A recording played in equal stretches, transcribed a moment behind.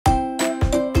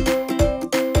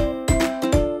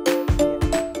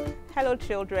Hello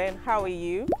children, how are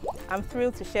you? I'm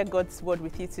thrilled to share God's word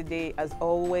with you today as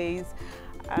always,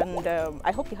 and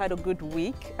I hope you had a good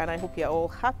week, and I hope you're all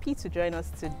happy to join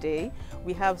us today.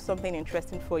 We have something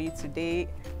interesting for you today,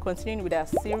 continuing with our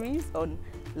series on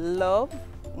love,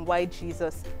 why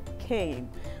Jesus came.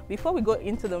 Before we go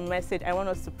into the message, I want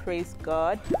us to praise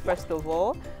God first of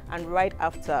all, and right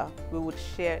after we would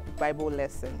share Bible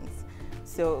lessons.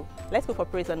 So let's go for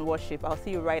praise and worship. I'll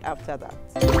see you right after that.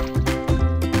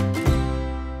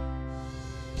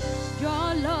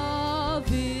 Your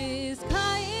love is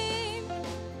kind.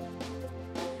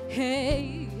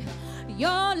 Hey,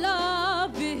 your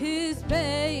love is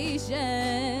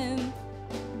patient.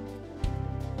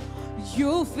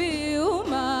 You fill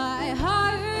my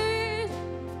heart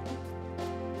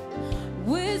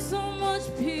with so much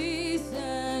peace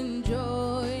and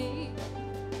joy.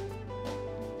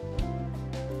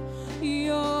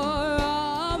 You're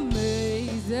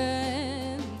amazing.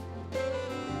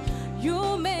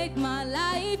 You make my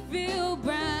life feel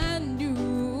brand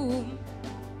new.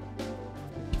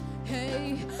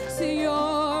 Hey, see,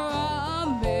 you're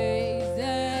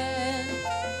amazing.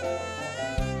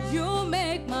 You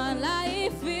make my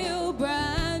life feel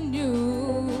brand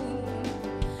new.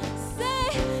 Say,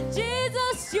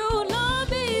 Jesus, you love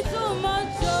me too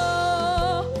much,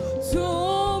 oh,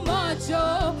 too much,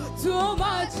 oh, too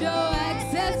much, oh,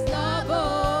 excess love, oh.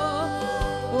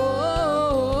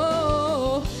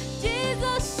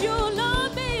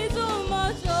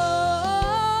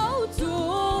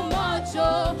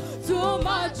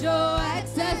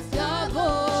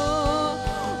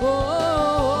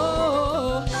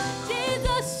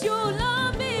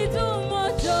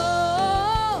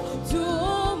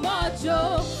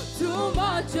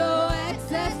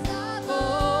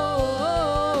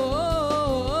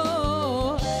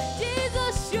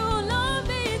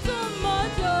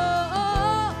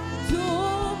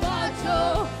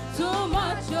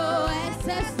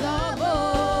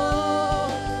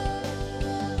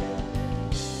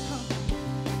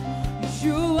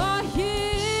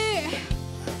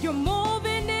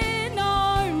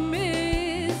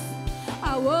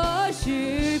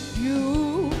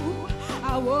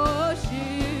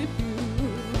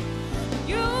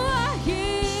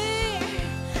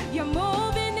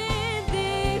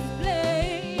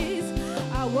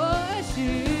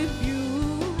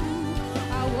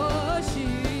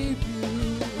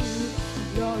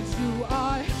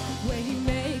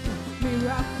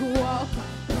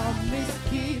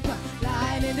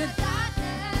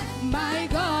 My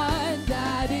God,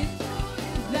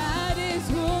 that is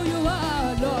who you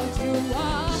are, Lord. You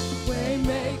are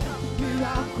waymaker,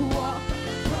 miracle worker,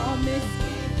 promise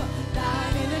keeper,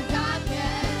 light in the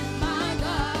darkness. My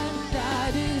God,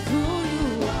 that is who you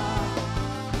are.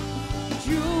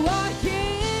 You are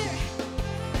here,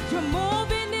 you're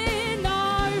moving in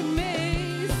our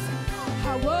midst. I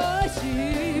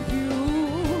worship you,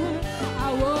 I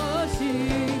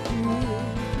worship you.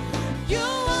 You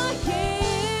are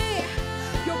here,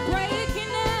 you're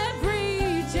breaking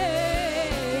every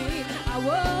chain. I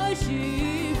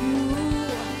worship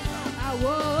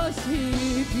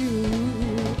you,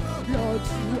 Lord.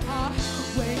 You are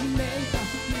waymaker,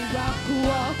 miracle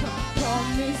worker,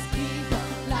 promise keeper,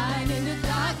 light in the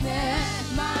darkness.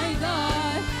 My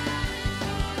God,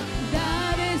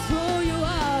 that is who you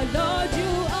are, Lord.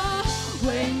 You are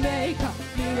waymaker,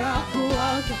 miracle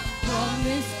worker,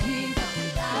 promise keeper,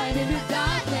 light in the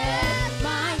darkness.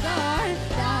 My God,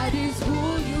 that is who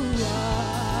you are.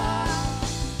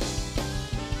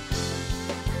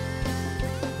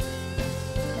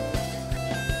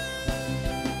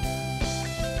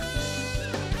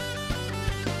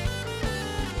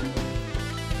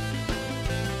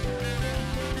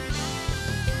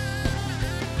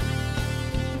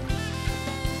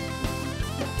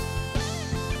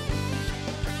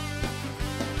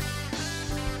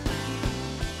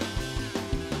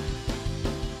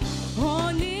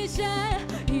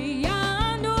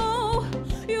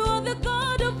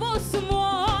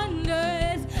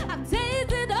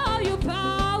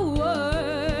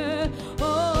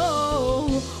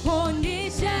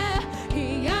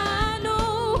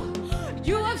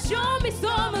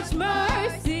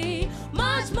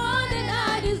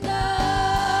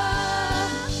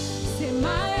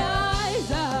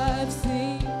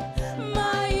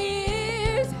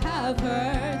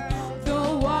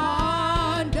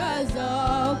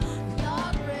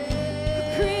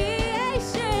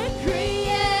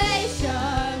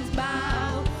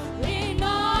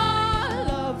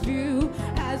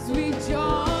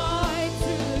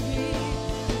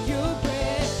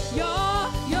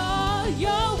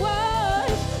 Your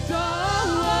word,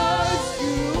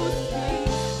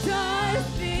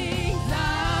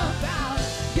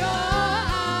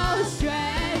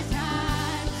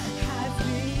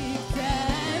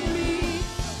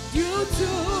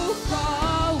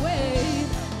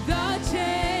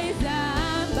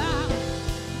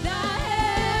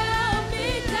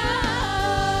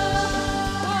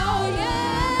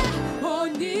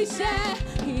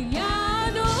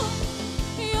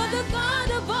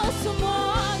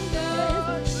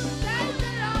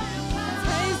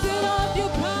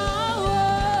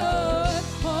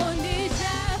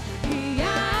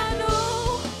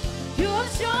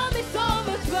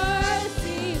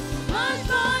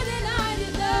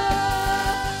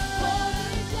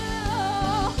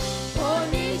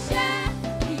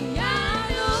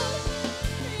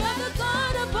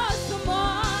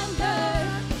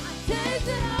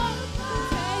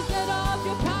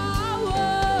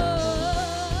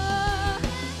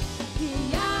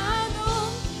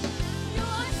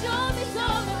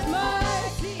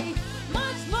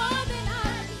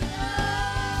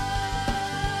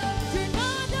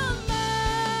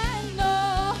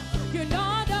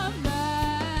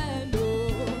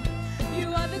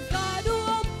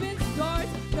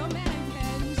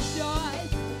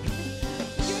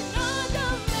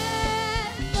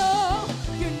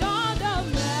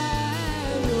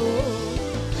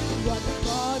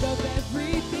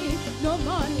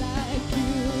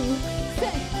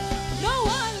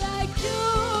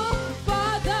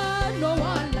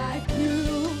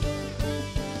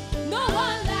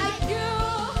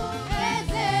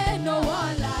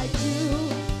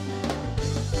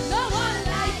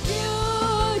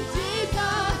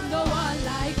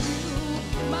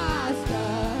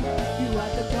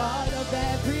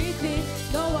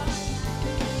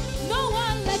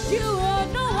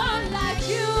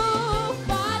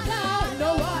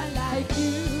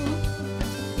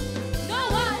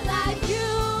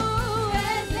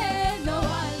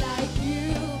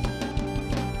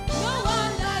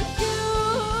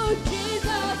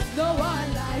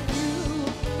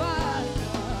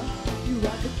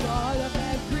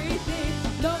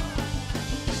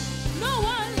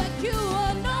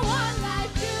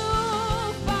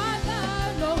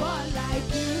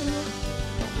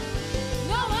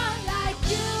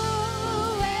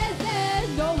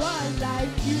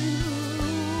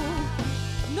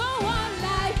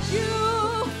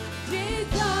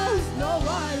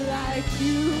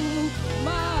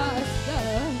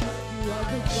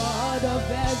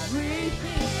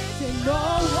 everything. Say no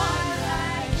one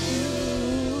like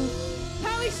you.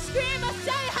 Can we scream and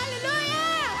say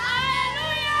hallelujah?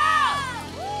 Hallelujah!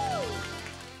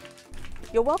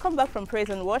 You're welcome back from praise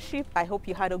and worship. I hope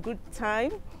you had a good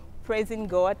time praising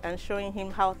God and showing him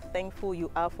how thankful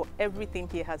you are for everything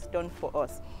he has done for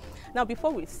us. Now,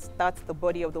 before we start the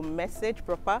body of the message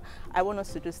proper, I want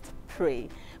us to just pray.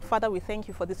 Father, we thank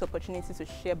you for this opportunity to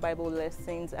share Bible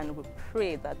lessons, and we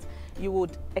pray that you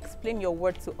would explain your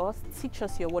word to us, teach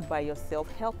us your word by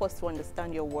yourself, help us to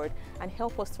understand your word, and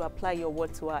help us to apply your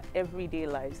word to our everyday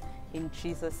lives. In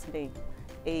Jesus' name,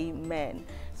 amen.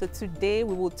 So today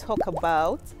we will talk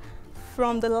about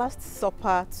from the Last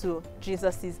Supper to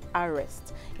Jesus'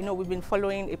 arrest. You know, we've been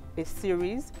following a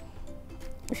series.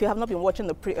 If you have not been watching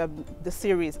the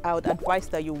series, I would advise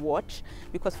that you watch,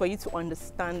 because for you to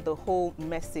understand the whole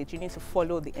message, you need to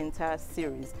follow the entire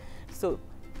series. So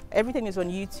everything is on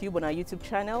YouTube, on our YouTube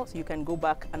channel, so you can go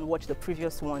back and watch the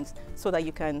previous ones so that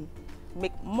you can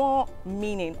make more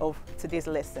meaning of today's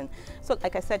lesson. So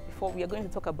like I said before, we are going to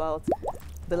talk about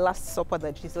the Last Supper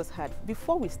that Jesus had.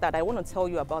 Before we start, I want to tell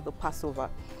you about the Passover.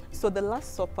 So the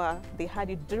Last Supper, they had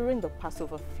it during the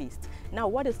Passover feast. Now,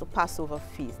 what is the Passover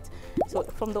feast? So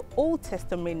from the Old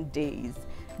Testament days,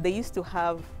 they used to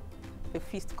have a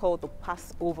feast called the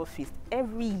Passover feast.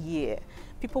 Every year,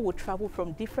 people would travel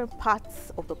from different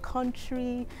parts of the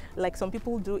country, like some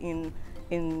people do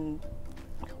in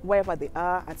wherever they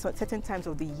are at certain times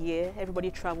of the year. Everybody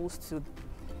travels to,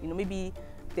 you know, maybe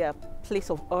their place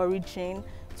of origin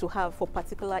to have for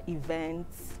particular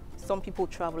events. Some people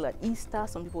travel at Easter,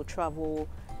 some people travel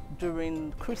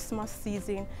during Christmas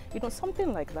season, you know,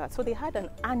 something like that. So they had an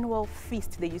annual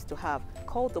feast they used to have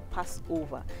called the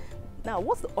Passover. Now,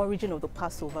 what's the origin of the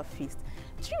Passover feast?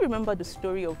 Do you remember the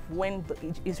story of when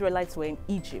the Israelites were in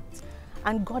Egypt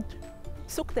and God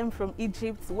took them from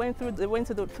Egypt, they went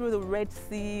through the Red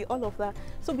Sea, all of that.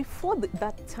 So before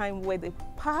that time where they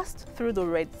passed through the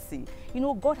Red Sea, you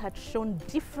know, God had shown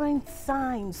different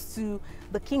signs to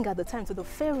the king at the time, to the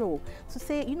Pharaoh, to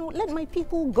say, you know, let my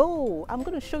people go. I'm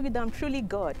going to show you that I'm truly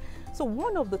God. So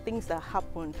one of the things that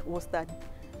happened was that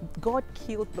God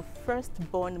killed the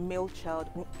firstborn male child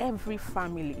in every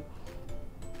family.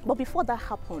 But before that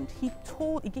happened,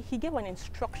 he gave an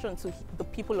instruction to the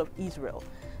people of Israel,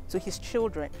 to his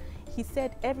children. He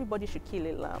said everybody should kill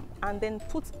a lamb and then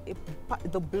put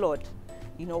the blood,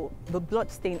 you know, the blood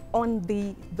stain on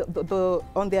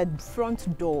on their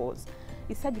front doors.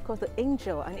 He said because an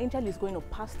angel is going to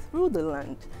pass through the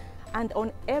land, and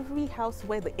on every house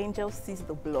where the angel sees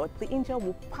the blood, the angel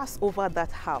will pass over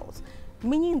that house,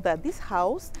 meaning that this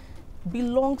house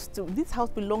belongs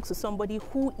to somebody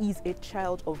who is a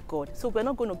child of God. So we're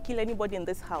not going to kill anybody in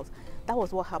this house. That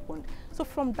was what happened. So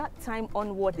from that time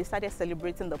onward, they started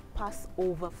celebrating the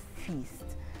Passover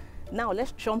feast. Now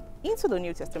let's jump into the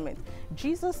New Testament.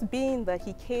 Jesus, being that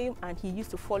he came and he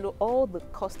used to follow all the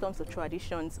customs and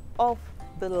traditions of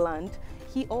the land,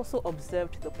 he also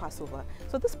observed the Passover.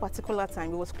 So this particular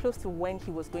time, it was close to when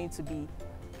he was going to be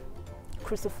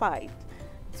crucified.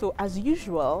 So as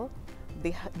usual,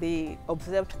 they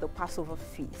observed the Passover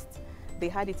feast. They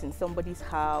had it in somebody's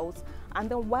house, and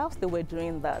then whilst they were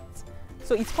doing that,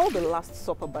 so it's called the Last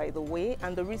Supper, by the way,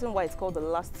 and the reason why it's called the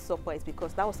Last Supper is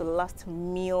because that was the last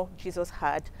meal Jesus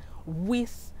had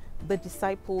with the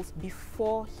disciples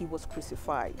before he was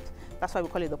crucified. That's why we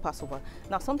call it the Passover.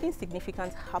 Now, something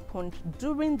significant happened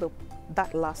during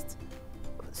that Last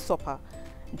Supper.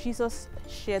 Jesus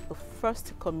shared the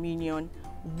first communion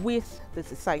with the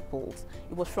disciples.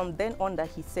 It was from then on that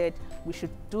he said we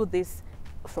should do this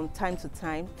from time to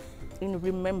time in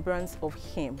remembrance of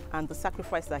him and the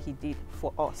sacrifice that he did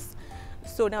for us.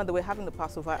 So now they were having the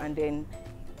Passover, and then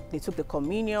they took the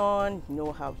communion. You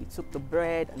know how he took the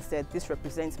bread and said, this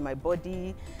represents my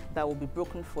body that will be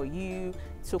broken for you.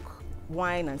 Took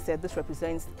wine and said, this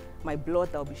represents my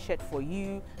blood that will be shed for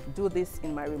you. Do this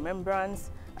in my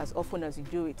remembrance as often as you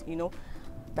do it, you know,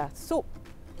 that. So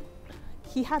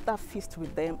he had that feast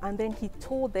with them, and then he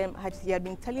told them, he had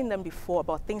been telling them before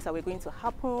about things that were going to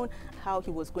happen, how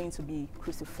he was going to be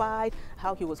crucified,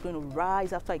 how he was going to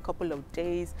rise after a couple of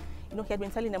days. You know, he had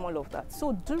been telling them all of that.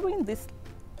 So during this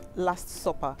Last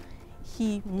Supper,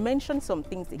 he mentioned some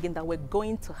things again that were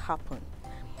going to happen,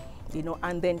 you know,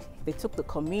 and then they took the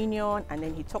communion, and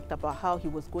then he talked about how he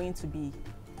was going to be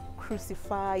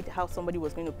crucified, how somebody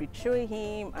was going to betray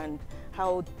him, and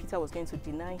how Peter was going to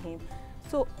deny him.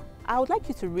 So I would like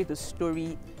you to read the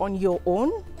story on your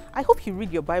own. I hope you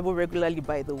read your Bible regularly,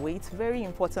 by the way. It's very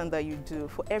important that you do.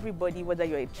 For everybody, whether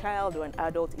you're a child or an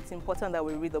adult, it's important that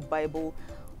we read the Bible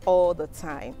all the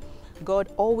time. God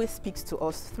always speaks to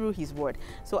us through his word.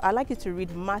 So I'd like you to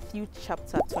read Matthew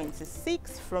chapter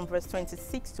 26 from verse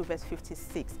 26 to verse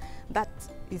 56. That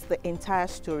is the entire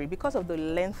story. Because of the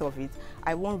length of it,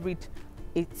 I won't read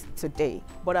it today,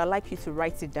 but I'd like you to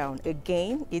write it down.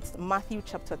 Again, it's Matthew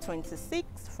chapter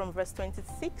 26 from verse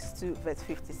 26 to verse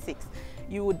 56.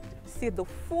 You would see the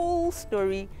full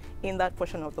story in that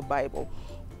portion of the Bible.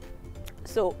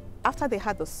 So after they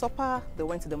had the supper, they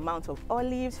went to the Mount of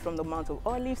Olives. From the Mount of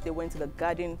Olives, they went to the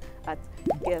garden at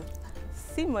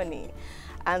Gethsemane.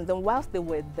 And then whilst they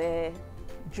were there,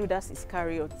 Judas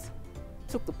Iscariot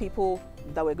took the people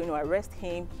that were going to arrest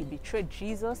him. He betrayed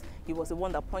Jesus. He was the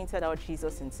one that pointed out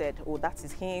Jesus and said, oh, that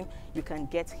is him. You can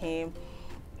get him,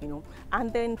 you know.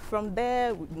 And then from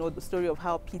there, we know the story of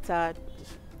how Peter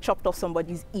chopped off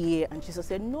somebody's ear, and Jesus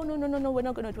said, no, no, no, no, no, we're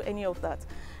not going to do any of that,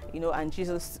 you know, and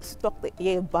Jesus stuck the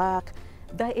ear back.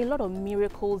 There are a lot of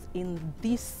miracles in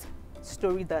this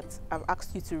story that I've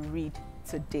asked you to read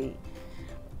today.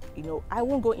 You know, I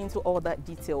won't go into all that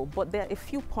detail, but there are a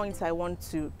few points I want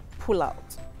to pull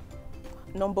out.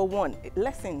 Number one,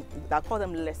 lessons. I call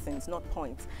them lessons, not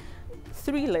points.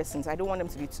 3 lessons. I don't want them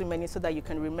to be too many so that you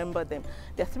can remember them.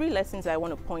 There are 3 lessons I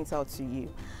want to point out to you.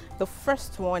 The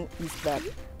first one is that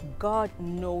God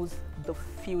knows the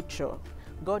future.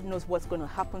 God knows what's going to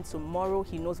happen tomorrow.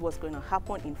 He knows what's going to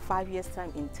happen in 5 years'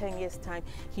 time, in 10 years' time.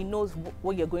 He knows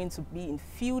what you're going to be in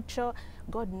future.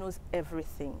 God knows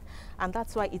everything. And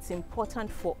that's why it's important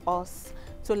for us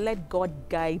to let God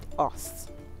guide us.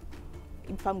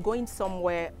 If I'm going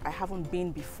somewhere I haven't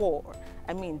been before,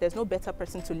 I mean, there's no better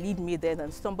person to lead me there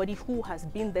than somebody who has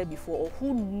been there before, or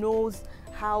who knows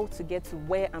how to get to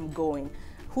where I'm going,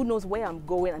 who knows where I'm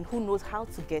going and who knows how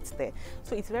to get there.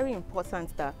 So it's very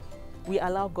important that we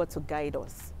allow God to guide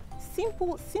us.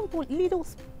 Simple little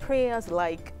prayers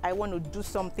like, I want to do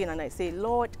something and I say,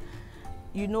 Lord,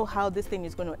 you know how this thing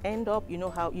is going to end up. You know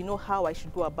how I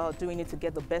should go about doing it to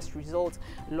get the best results.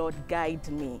 Lord, guide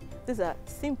me. These are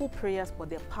simple prayers, but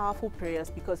they're powerful prayers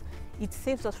because it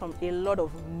saves us from a lot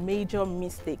of major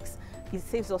mistakes. It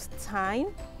saves us time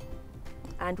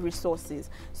and resources.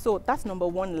 So that's number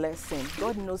 1 lesson.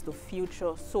 God knows the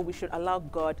future, so we should allow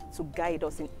God to guide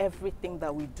us in everything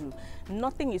that we do.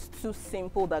 Nothing is too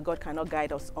simple that God cannot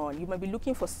guide us on. You might be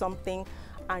looking for something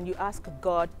and you ask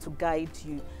God to guide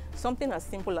you. Something as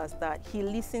simple as that. He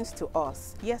listens to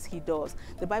us. Yes, he does.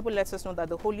 The Bible lets us know that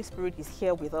the Holy Spirit is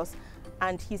here with us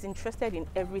and he's interested in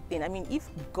everything. I mean, if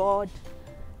God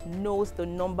knows the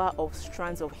number of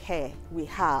strands of hair we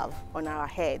have on our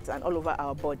heads and all over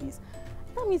our bodies,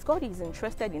 that means God is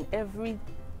interested in every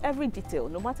detail,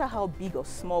 no matter how big or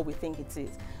small we think it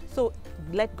is. So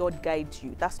let God guide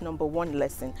you. That's number 1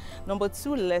 lesson. Number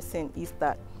 2 lesson is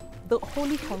that the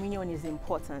Holy Communion is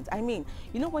important. I mean,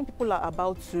 you know, when people are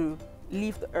about to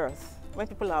leave the earth, when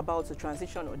people are about to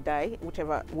transition or die,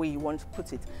 whichever way you want to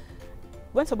put it,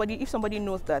 if somebody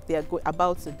knows that they are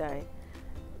about to die,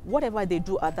 whatever they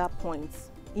do at that point,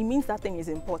 it means that thing is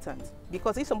important.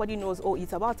 Because if somebody knows, oh,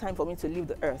 it's about time for me to leave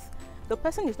the earth, the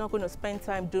person is not going to spend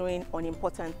time doing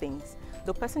unimportant things.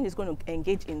 The person is going to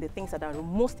engage in the things that are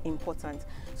most important.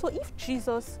 So if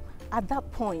Jesus at that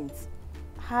point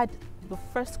had the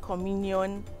first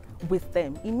communion with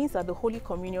them, it means that the Holy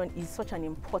Communion is such an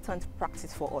important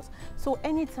practice for us. So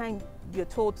anytime you're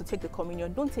told to take the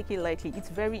communion, don't take it lightly. It's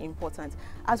very important.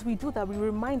 As we do that, we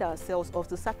remind ourselves of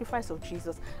the sacrifice of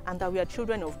Jesus and that we are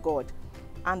children of God.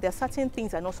 And there are certain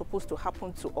things that are not supposed to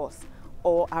happen to us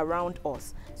or around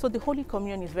us. So the Holy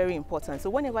Communion is very important.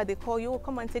 So whenever they call you, oh,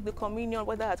 come and take the communion,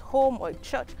 whether at home or at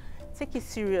church, take it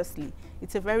seriously.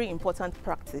 It's a very important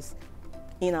practice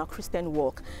in our Christian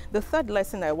walk. The third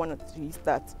lesson I want to is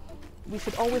that we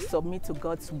should always submit to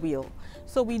God's will.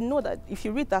 So we know that if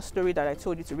you read that story that I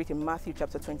told you to read in Matthew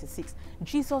chapter 26,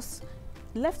 Jesus,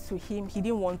 left to him, he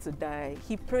didn't want to die.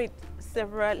 He prayed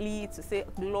severally to say,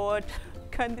 Lord,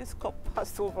 can this cup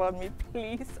pass over me,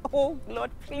 please? Oh, Lord,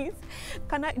 please.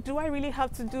 Do I really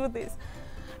have to do this?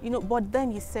 You know, but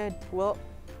then he said, well,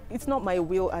 it's not my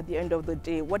will at the end of the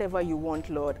day. Whatever you want,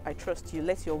 Lord, I trust you.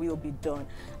 Let your will be done.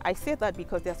 I say that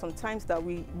because there are some times that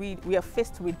we are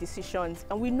faced with decisions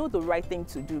and we know the right thing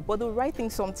to do, but the right thing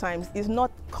sometimes is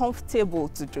not comfortable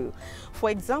to do. For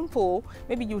example,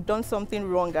 maybe you've done something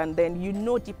wrong and then you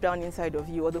know deep down inside of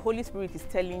you, or the Holy Spirit is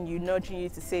telling you, nudging you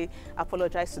to say,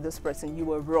 apologize to this person, you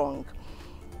were wrong.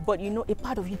 But you know, a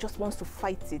part of you just wants to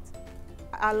fight it.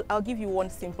 I'll give you one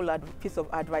simple piece of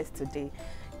advice today.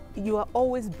 You are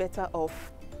always better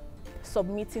off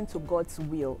submitting to God's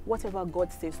will. Whatever God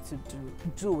says to do,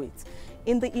 do it.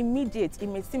 In the immediate, it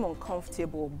may seem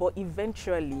uncomfortable, but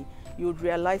eventually you'll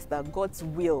realize that God's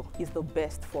will is the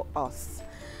best for us.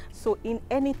 So in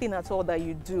anything at all that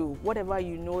you do, whatever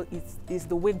you know is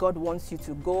the way God wants you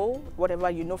to go, whatever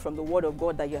you know from the Word of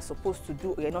God that you're supposed to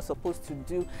do or you're not supposed to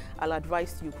do, I'll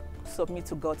advise you submit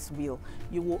to God's will.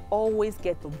 You will always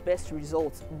get the best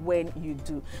results when you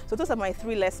do. So those are my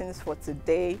 3 lessons for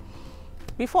today.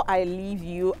 Before I leave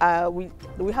you,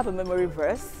 we have a memory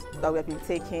verse that we have been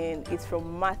taking. It's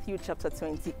from Matthew chapter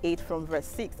 28 from verse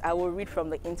 6. I will read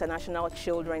from the International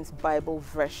Children's Bible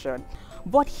Version.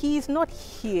 But he is not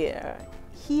here.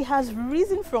 He has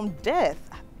risen from death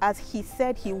as he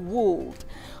said he would.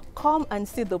 Come and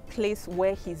see the place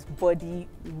where his body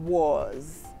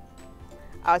was.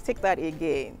 I'll take that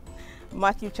again.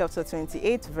 Matthew chapter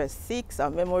 28 verse 6, our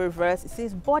memory verse, it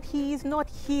says, but he is not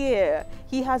here.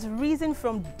 He has risen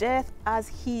from death as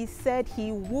he said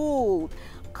he would.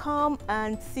 Come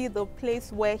and see the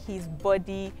place where his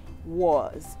body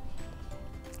was.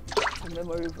 A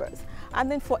memory verse. And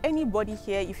then for anybody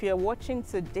here, if you're watching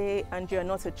today and you're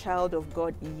not a child of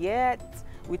God yet,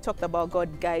 we talked about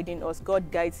God guiding us.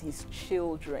 God guides his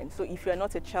children. So if you're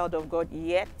not a child of God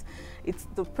yet, it's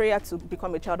the prayer to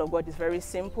become a child of God is very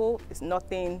simple. It's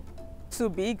nothing too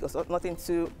big, or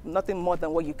nothing more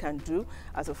than what you can do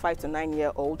as a 5 to 9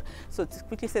 year old. So to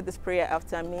quickly say this prayer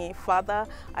after me. Father,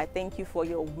 I thank you for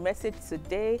your message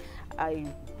today. I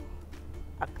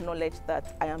acknowledge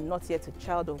that I am not yet a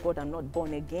child of God. I'm not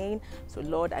born again. So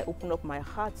Lord, I open up my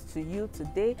heart to you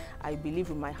today. I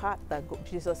believe in my heart that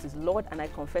Jesus is Lord, and I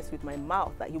confess with my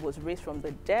mouth that he was raised from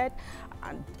the dead,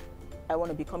 and I want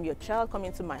to become your child. Come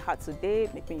into my heart today.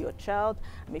 Make me your child.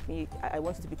 I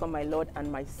want you to become my Lord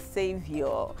and my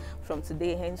Savior. From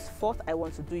today henceforth, I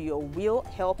want to do your will.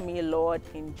 Help me, Lord,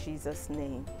 in Jesus'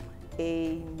 name.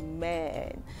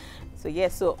 Amen. So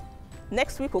yes, so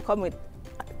next week we'll come with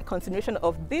a continuation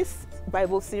of this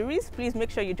Bible series. Please make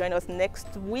sure you join us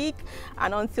next week.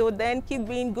 And until then, keep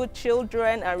being good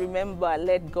children. And remember,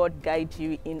 let God guide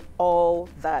you in all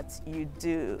that you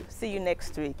do. See you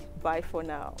next week. Bye for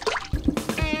now.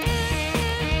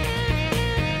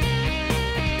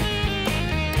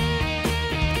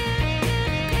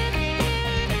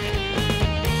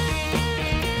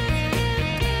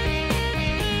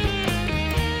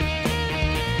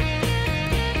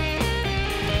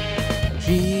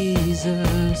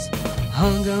 Jesus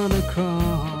hung on the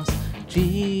cross.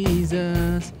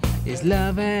 Jesus, his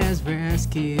love has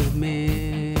rescued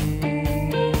me.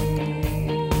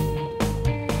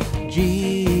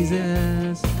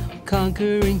 Jesus,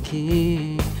 conquering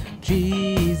King.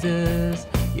 Jesus,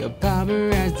 your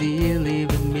power has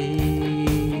delivered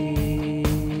me.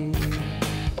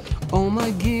 All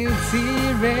my guilt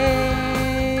erased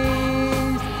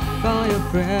by your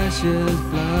precious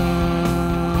blood.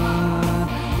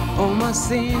 All my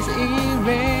sins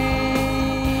erased,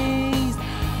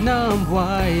 now I'm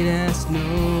white as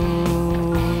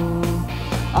snow.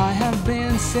 I have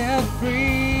been set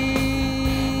free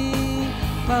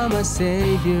by my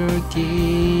Savior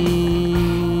King.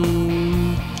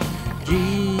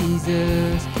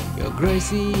 Jesus, your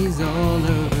grace is all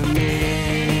over me.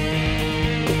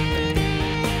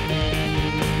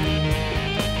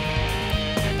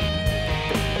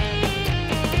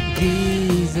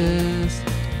 Jesus,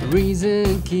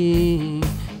 risen King.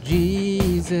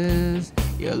 Jesus,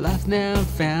 your life now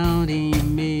found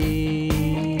in me.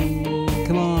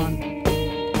 Come on.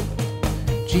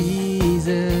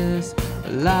 Jesus,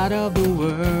 light of the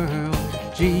world.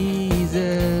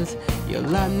 Jesus, your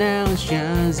light now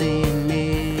shines in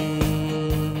me.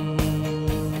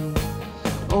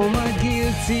 All my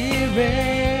guilt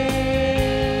erased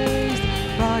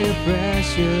by your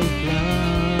precious blood.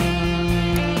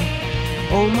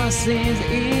 All my sins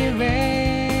erased,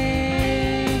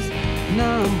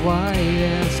 now I'm white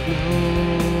as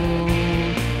snow.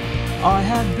 I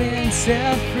have been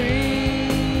set free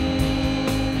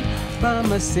by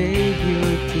my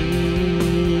Savior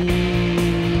King.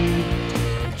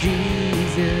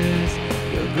 Jesus,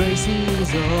 your grace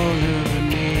is all over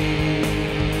me.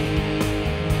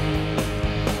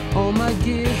 All my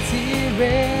guilt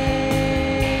erased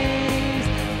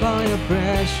by your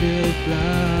precious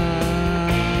blood.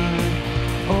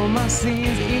 All my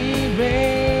sins erased,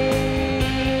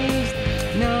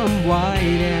 now I'm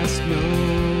white as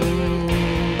snow.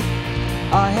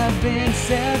 I have been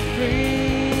set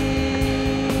free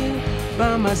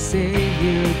by my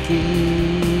Savior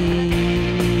King.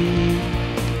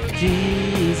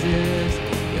 Jesus,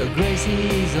 your grace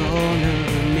is all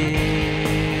over me.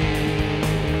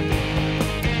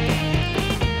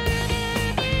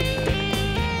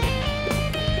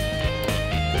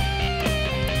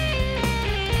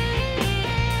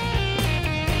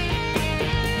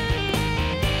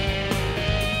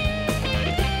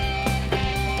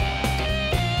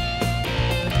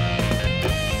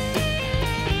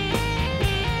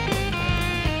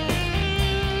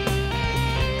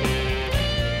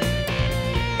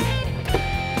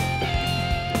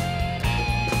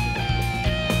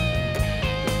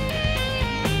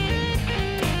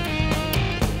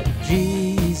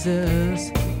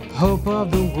 hope of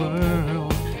the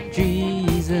world.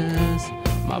 Jesus,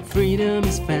 my freedom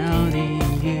is found in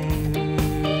you.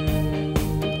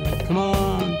 Come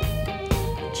on.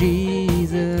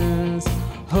 Jesus,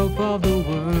 hope of the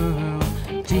world.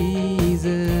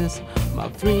 Jesus, my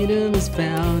freedom is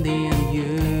found in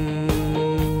you.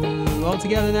 All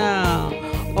together now.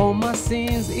 All my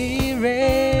sins erased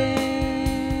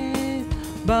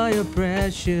by your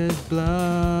precious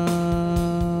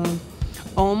blood.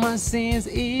 All my sins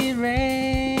erased,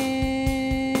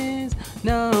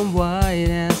 now I'm white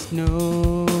as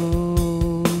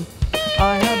snow.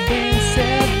 I have been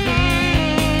set free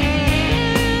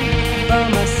by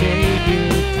my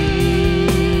Savior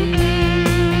King.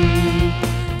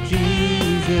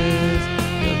 Jesus,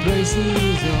 your grace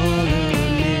is all over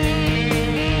me.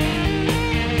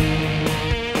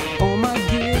 All my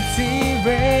guilt's erased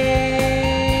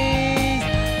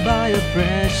by your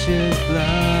precious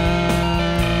blood.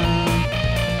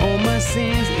 All my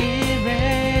sins erased,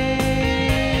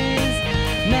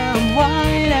 now I'm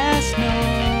white as snow.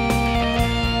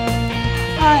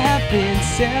 I have been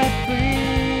set free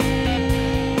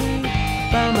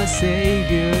by my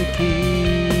Savior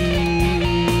King.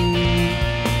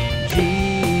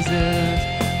 Jesus,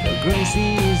 your grace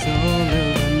is all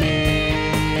over me.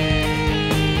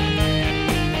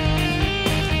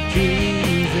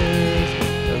 Jesus,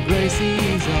 your grace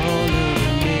is all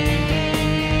over me.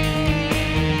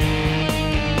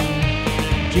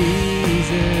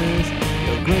 Jesus,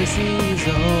 your grace is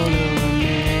all over me.